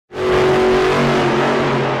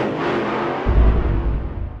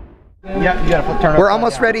Yeah, you gotta turn it. We're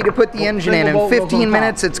almost ready to put the engine in. In 15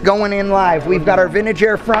 minutes, it's going in live. We've got our Vintage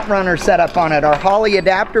Air front runner set up on it, our Holley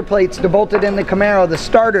adapter plates bolted in the Camaro, the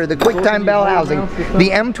starter, the QuickTime bell housing, the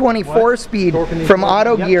M24 speed from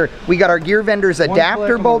Auto Gear. We got our gear vendor's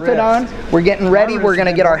adapter bolted on. We're getting ready. We're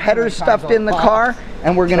gonna get our headers stuffed in the car,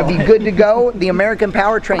 and we're gonna be good to go. The American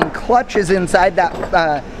Powertrain clutch is inside that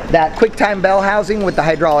QuickTime bell housing with the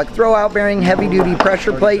hydraulic throwout bearing, heavy duty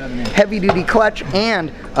pressure plate, heavy duty clutch,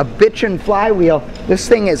 and a bitchin' flywheel. This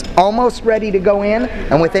thing is almost ready to go in,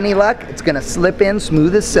 and with any luck, it's gonna slip in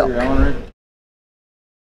smooth as silk.